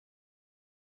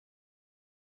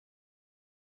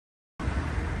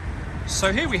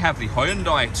So here we have the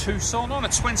Hyundai Tucson on a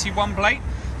 21 plate.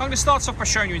 I'm going to start off by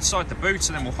showing you inside the boot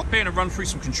and then we'll hop in and run through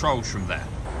some controls from there.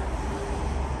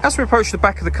 As we approach the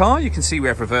back of the car, you can see we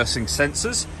have reversing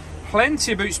sensors.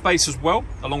 Plenty of boot space as well,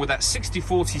 along with that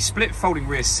 60-40 split folding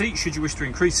rear seat should you wish to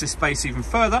increase this space even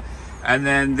further. And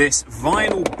then this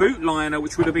vinyl boot liner,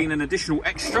 which would have been an additional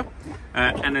extra.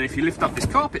 And then if you lift up this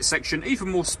carpet section, even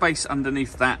more space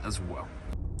underneath that as well.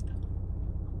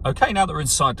 Okay, now that we're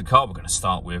inside the car, we're going to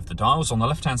start with the dials. On the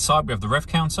left-hand side, we have the rev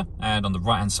counter, and on the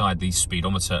right-hand side, the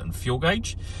speedometer and fuel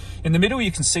gauge. In the middle,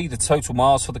 you can see the total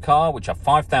miles for the car, which are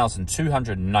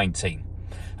 5,219.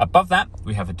 Above that,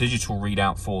 we have a digital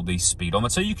readout for the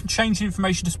speedometer. You can change the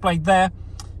information displayed there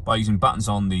by using buttons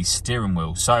on the steering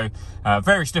wheel. So,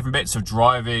 various different bits of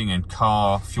driving and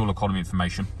car fuel economy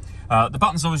information. The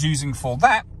buttons I was using for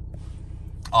that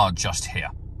are just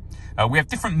here. We have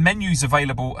different menus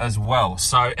available as well.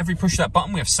 So every push of that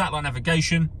button, we have satellite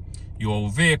navigation, your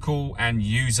vehicle and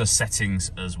user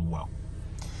settings as well.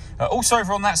 Also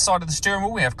over on that side of the steering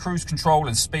wheel, we have cruise control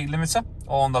and speed limiter.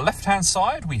 On the left-hand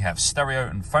side, we have stereo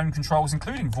and phone controls,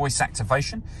 including voice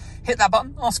activation. Hit that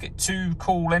button, ask it to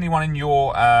call anyone in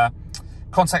your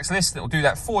contacts list. It will do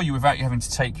that for you without you having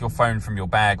to take your phone from your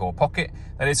bag or pocket.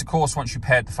 That is, of course, once you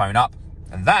paired the phone up.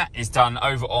 And that is done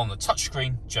over on the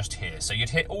touchscreen just here. So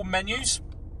you'd hit all menus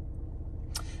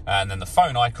and then the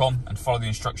phone icon and follow the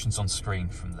instructions on screen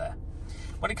from there.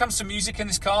 When it comes to music in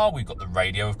this car, we've got the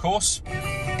radio, of course.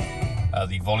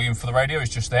 The volume for the radio is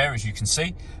just there, as you can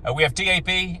see. We have DAB,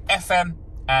 FM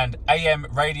and AM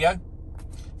radio. If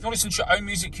you want to listen to your own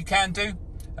music, you can do.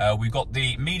 We've got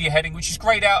the media heading, which is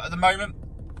grayed out at the moment,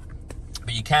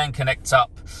 but you can connect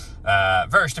up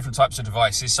various different types of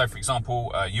devices. So for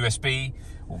example, USB,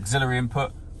 auxiliary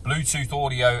input, Bluetooth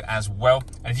audio as well.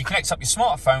 And if you connect up your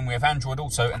smartphone, we have Android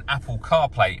Auto and Apple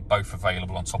CarPlay, both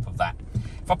available on top of that.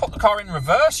 If I pop the car in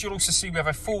reverse, you'll also see we have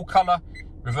a full color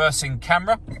reversing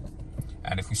camera.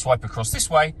 And if we swipe across this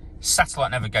way,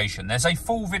 satellite navigation. There's a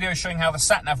full video showing how the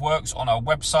sat-nav works on our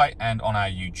website and on our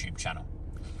YouTube channel.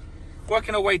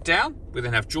 Working our way down, we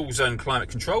then have dual zone climate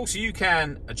control. So you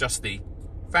can adjust the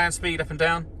fan speed up and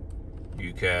down.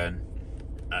 You can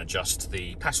adjust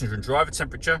the passenger and driver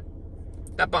temperature.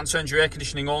 That button turns your air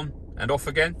conditioning on and off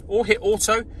again, or hit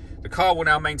auto. The car will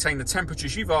now maintain the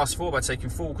temperatures you've asked for by taking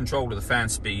full control of the fan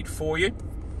speed for you.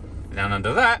 And down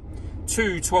under that,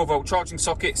 two 12-volt charging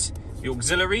sockets, the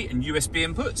auxiliary and USB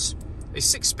inputs, a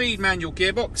 6-speed manual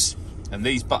gearbox, and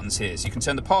these buttons here. So you can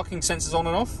turn the parking sensors on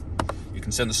and off. You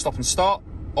can turn the stop and start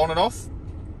on and off.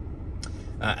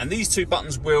 And these two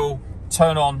buttons will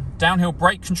turn on downhill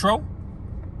brake control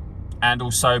and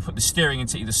also put the steering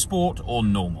into either sport or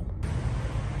normal.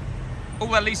 All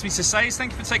that leaves me to say is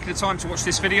thank you for taking the time to watch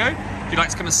this video. If you'd like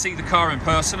to come and see the car in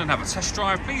person and have a test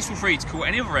drive, please feel free to call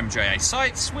any other MJA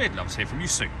sites. We'd love to hear from you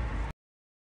soon.